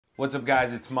What's up,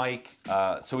 guys? It's Mike.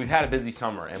 So we've had a busy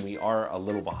summer and we are a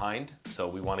little behind, so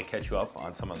we want to catch you up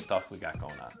on some of the stuff we got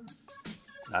going on.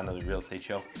 Not Another Real Estate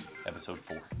Show, episode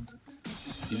 4.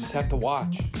 You just have to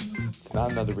watch. It's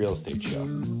not another real estate show.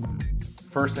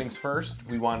 First things first,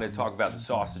 we wanted to talk about the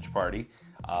sausage party,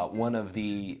 one of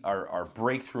our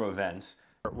breakthrough events.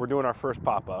 We're doing our first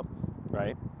pop-up,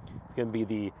 right? It's going to be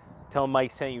the Tell Mike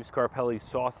Sent You Scarpelli's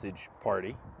Sausage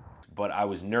Party. But I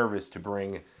was nervous to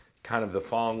bring kind of the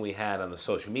following we had on the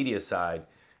social media side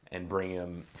and bring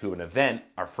them to an event,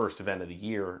 our first event of the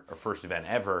year, our first event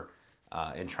ever,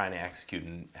 and trying to execute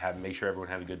and make sure everyone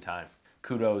had a good time.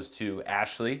 Kudos to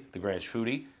Ashley, the Greenwich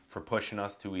Foody, for pushing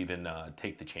us to even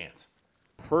take the chance.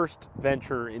 First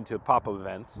venture into pop-up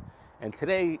events, and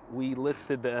today we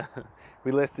listed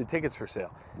tickets for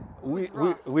sale. We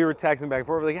were texting back and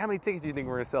forth, like, how many tickets do you think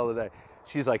we're gonna sell today?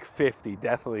 She's like 50,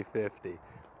 definitely 50.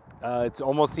 It's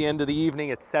almost the end of the evening.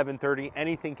 It's 7:30.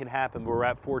 Anything can happen, but we're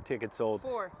at 4 tickets sold.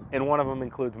 4. And one of them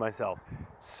includes myself.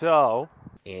 So.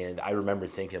 And I remember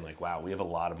thinking, like, wow, we have a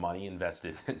lot of money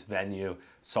invested in this venue,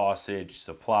 sausage,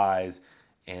 supplies,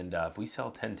 and if we sell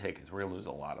 10 tickets, we're gonna lose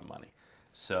a lot of money.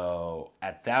 So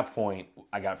at that point,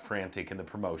 I got frantic in the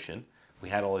promotion. We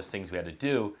had all these things we had to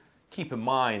do. Keep in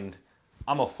mind,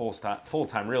 I'm a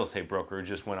full-time real estate broker who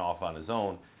just went off on his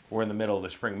own. We're in the middle of the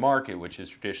spring market, which is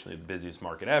traditionally the busiest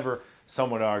market ever.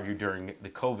 Some would argue during the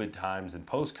COVID times and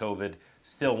post-COVID,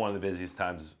 still one of the busiest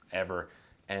times ever.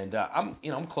 And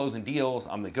I'm closing deals,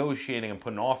 I'm negotiating, I'm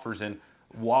putting offers in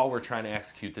while we're trying to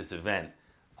execute this event.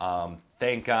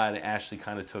 Thank God Ashley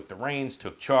kind of took the reins,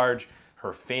 took charge.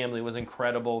 Her family was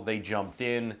incredible. They jumped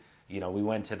in. We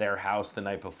went to their house the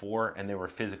night before and they were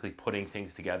physically putting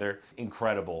things together.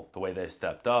 Incredible the way they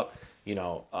stepped up.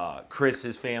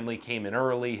 Chris's family came in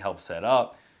early, helped set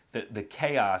up. The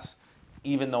chaos,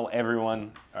 even though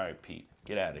everyone, all right, Pete,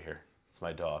 get out of here. It's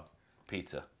my dog,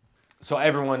 Pizza. So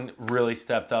everyone really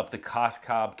stepped up. The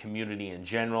Costco community in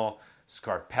general,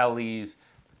 Scarpelli's,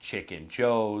 Chicken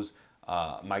Joe's,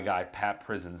 my guy Pat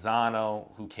Prizanzano,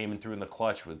 who came in through in the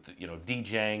clutch with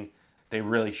DJing. They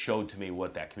really showed to me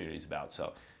what that community is about.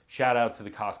 So shout out to the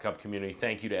Costco community.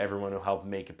 Thank you to everyone who helped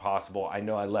make it possible. I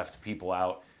know I left people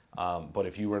out, but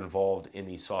if you were involved in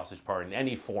the sausage party in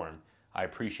any form, I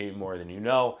appreciate it more than you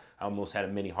know. I almost had a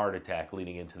mini heart attack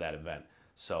leading into that event.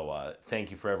 So thank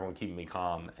you for everyone keeping me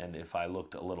calm. And if I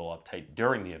looked a little uptight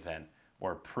during the event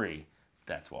or pre,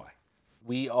 that's why.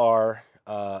 We are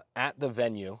at the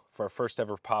venue for our first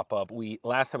ever pop-up.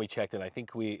 Last time we checked in, I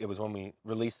think it was when we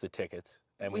released the tickets.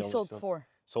 And we sold 4.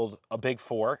 Sold a big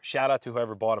 4. Shout out to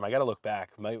whoever bought them. I got to look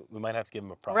back. We might have to give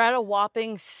them a prize. We're at a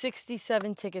whopping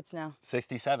 67 tickets now.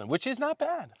 67, which is not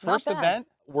bad. First event,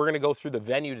 we're going to go through the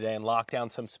venue today and lock down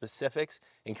some specifics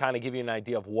and kind of give you an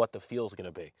idea of what the feel is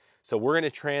going to be. So we're going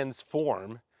to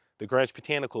transform the Greenwich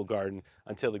Botanical Garden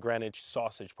until the Greenwich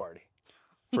Sausage Party.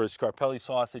 For Scarpelli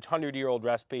sausage, 100-year-old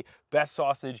recipe, best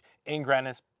sausage in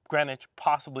Greenwich,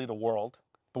 possibly the world.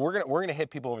 But we're gonna hit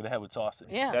people over the head with sausage.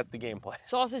 Yeah. That's the game plan.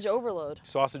 Sausage overload.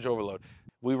 Sausage overload.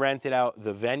 We rented out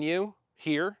the venue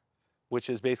here, which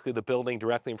is basically the building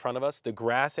directly in front of us, the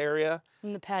grass area.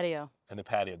 And the patio. And the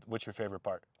patio. What's your favorite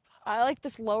part? I like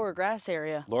this lower grass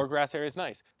area. Lower grass area is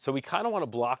nice. So we kind of want to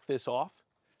block this off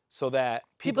so that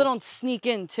people don't sneak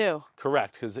in too.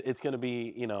 Correct, because it's gonna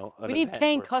be, we need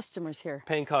paying customers here.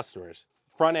 Paying customers.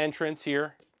 Front entrance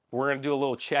here. We're gonna do a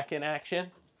little check-in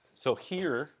action. So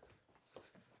here,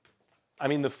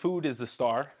 the food is the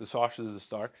star. The sausage is the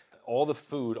star. All the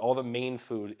food, all the main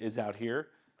food is out here.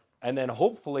 And then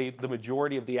hopefully the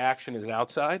majority of the action is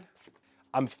outside.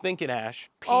 I'm thinking, Ash,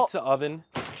 pizza oven,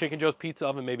 Chicken Joe's pizza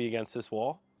oven maybe against this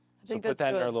wall. So put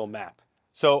that in our little map.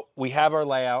 So we have our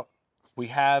layout. We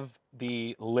have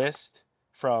the list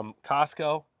from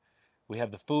Costco. We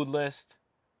have the food list.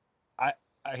 I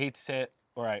hate to say it,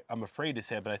 or I'm afraid to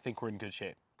say it, but I think we're in good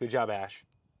shape. Good job, Ash.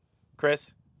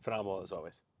 Chris, phenomenal as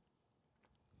always.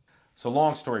 So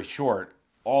long story short,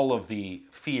 all of the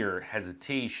fear,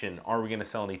 hesitation, are we going to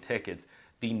sell any tickets,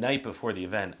 the night before the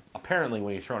event, apparently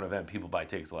when you throw an event, people buy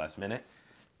tickets last minute,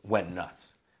 went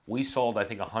nuts. We sold, I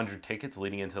think, 100 tickets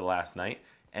leading into the last night,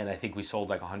 and I think we sold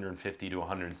like 150 to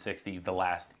 160 the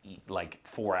last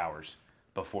 4 hours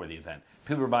before the event.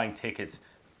 People were buying tickets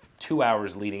 2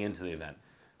 hours leading into the event.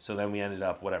 So then we ended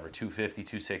up, 250,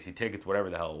 260 tickets, whatever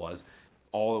the hell it was.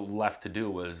 All left to do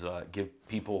was give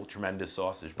people tremendous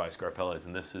sausage by Scarpelli's,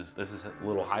 and this is a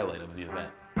little highlight of the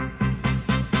event.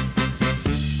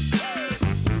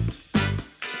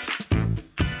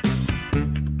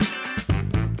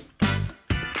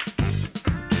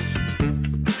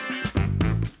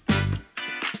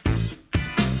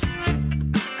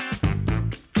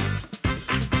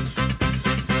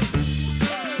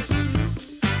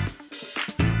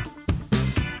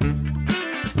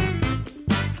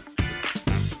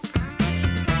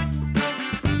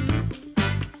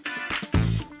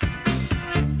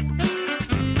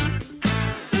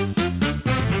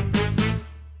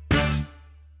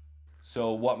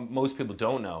 So what most people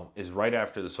don't know is right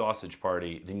after the sausage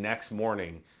party, the next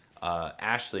morning,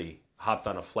 Ashley hopped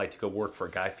on a flight to go work for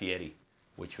Guy Fieri,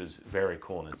 which was very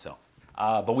cool in itself.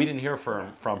 But we didn't hear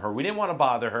from her. We didn't want to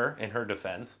bother her, in her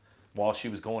defense, while she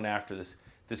was going after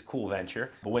this cool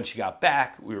venture. But when she got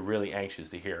back, we were really anxious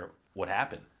to hear what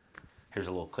happened. Here's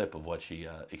a little clip of what she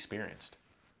experienced.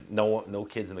 No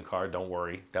kids in the car, don't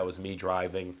worry. That was me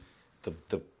driving.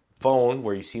 The phone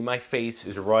where you see my face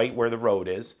is right where the road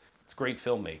is. It's great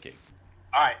filmmaking.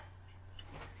 All right.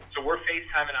 So we're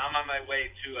FaceTiming. I'm on my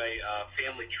way to a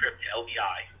family trip to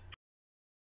LBI.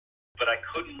 But I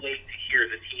couldn't wait to hear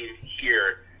the team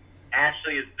here.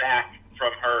 Ashley is back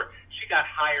from her. She got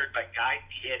hired by Guy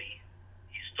Fieri.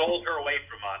 He stole her away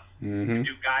from us to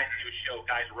do Guy's new show,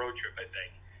 Guy's Road Trip, I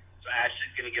think. So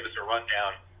Ashley's going to give us a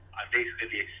rundown on basically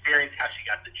the experience, how she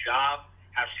got the job,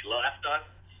 how she left us.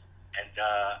 And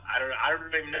I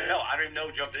don't even know. I don't even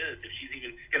know jump in if she's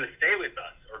even going to stay with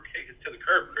us or take us to the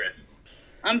curb, Chris.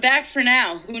 I'm back for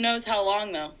now. Who knows how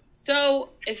long, though.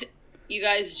 So, if you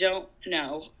guys don't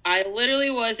know, I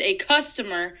literally was a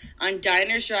customer on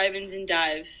Diners, Drive-Ins, and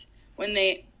Dives when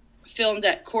they filmed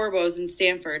at Corbo's in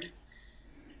Stanford.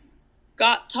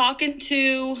 Got talking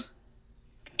to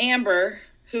Amber,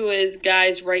 who is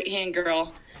Guy's right-hand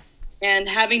girl, and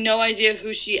having no idea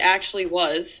who she actually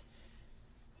was.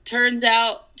 Turned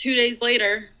out 2 days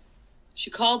later,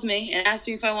 she called me and asked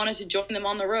me if I wanted to join them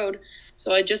on the road.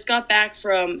 So I just got back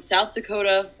from South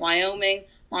Dakota, Wyoming,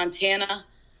 Montana,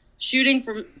 shooting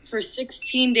for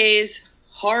 16 days.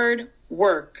 Hard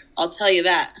work, I'll tell you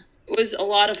that. It was a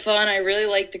lot of fun. I really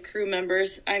liked the crew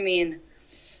members. I mean,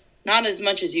 not as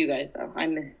much as you guys, though.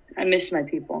 I miss my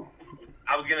people.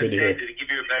 I was going to say, did it give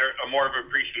you a more of an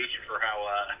appreciation for how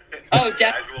Oh, casual we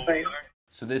definitely. are?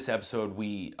 So this episode,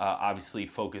 we obviously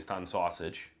focused on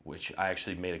sausage, which I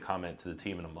actually made a comment to the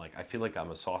team, and I'm like, I feel like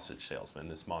I'm a sausage salesman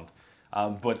this month.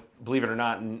 But believe it or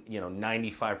not,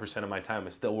 95% of my time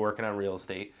is still working on real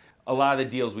estate. A lot of the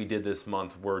deals we did this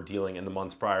month in the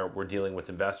months prior, we're dealing with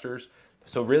investors.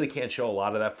 So really can't show a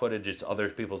lot of that footage. It's other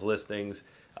people's listings.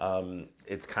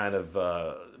 It's kind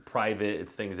of private.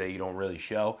 It's things that you don't really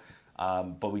show.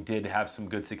 But we did have some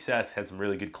good success, had some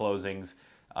really good closings.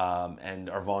 And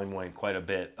our volume went up quite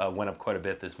a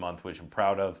bit this month, which I'm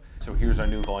proud of. So here's our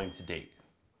new volume to date.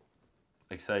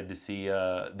 Excited to see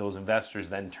those investors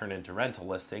then turn into rental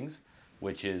listings,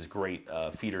 which is great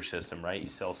feeder system, right? You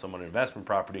sell someone an investment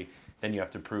property, then you have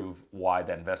to prove why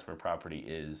that investment property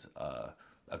is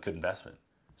a good investment.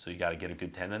 So you got to get a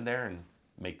good tenant there and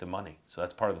make the money. So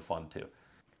that's part of the fun too.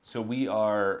 So we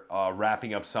are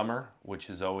wrapping up summer, which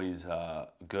is always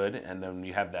good. And then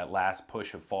you have that last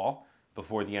push of fall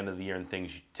before the end of the year and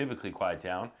things typically quiet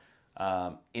down.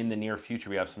 In the near future,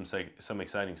 we have some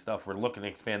exciting stuff. We're looking to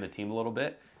expand the team a little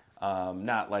bit.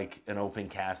 Not like an open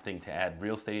casting to add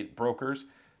real estate brokers,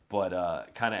 but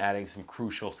kind of adding some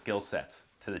crucial skill sets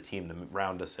to the team to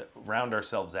round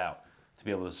ourselves out to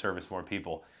be able to service more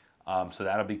people. So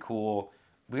that'll be cool.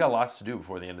 We got lots to do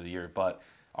before the end of the year, but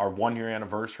our 1 year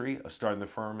anniversary of starting the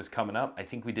firm is coming up. I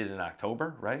think we did it in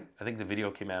October, right? I think the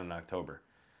video came out in October.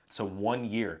 So 1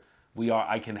 year.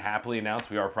 I can happily announce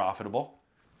we are profitable.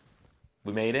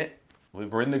 We made it.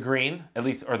 We're in the green, at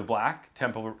least, or the black,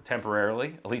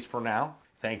 temporarily, at least for now.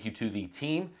 Thank you to the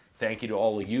team. Thank you to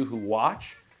all of you who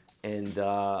watch. And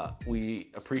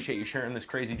we appreciate you sharing this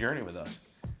crazy journey with us.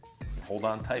 Hold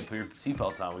on tight, put your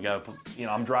seatbelts on.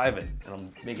 I'm driving and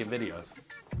I'm making videos.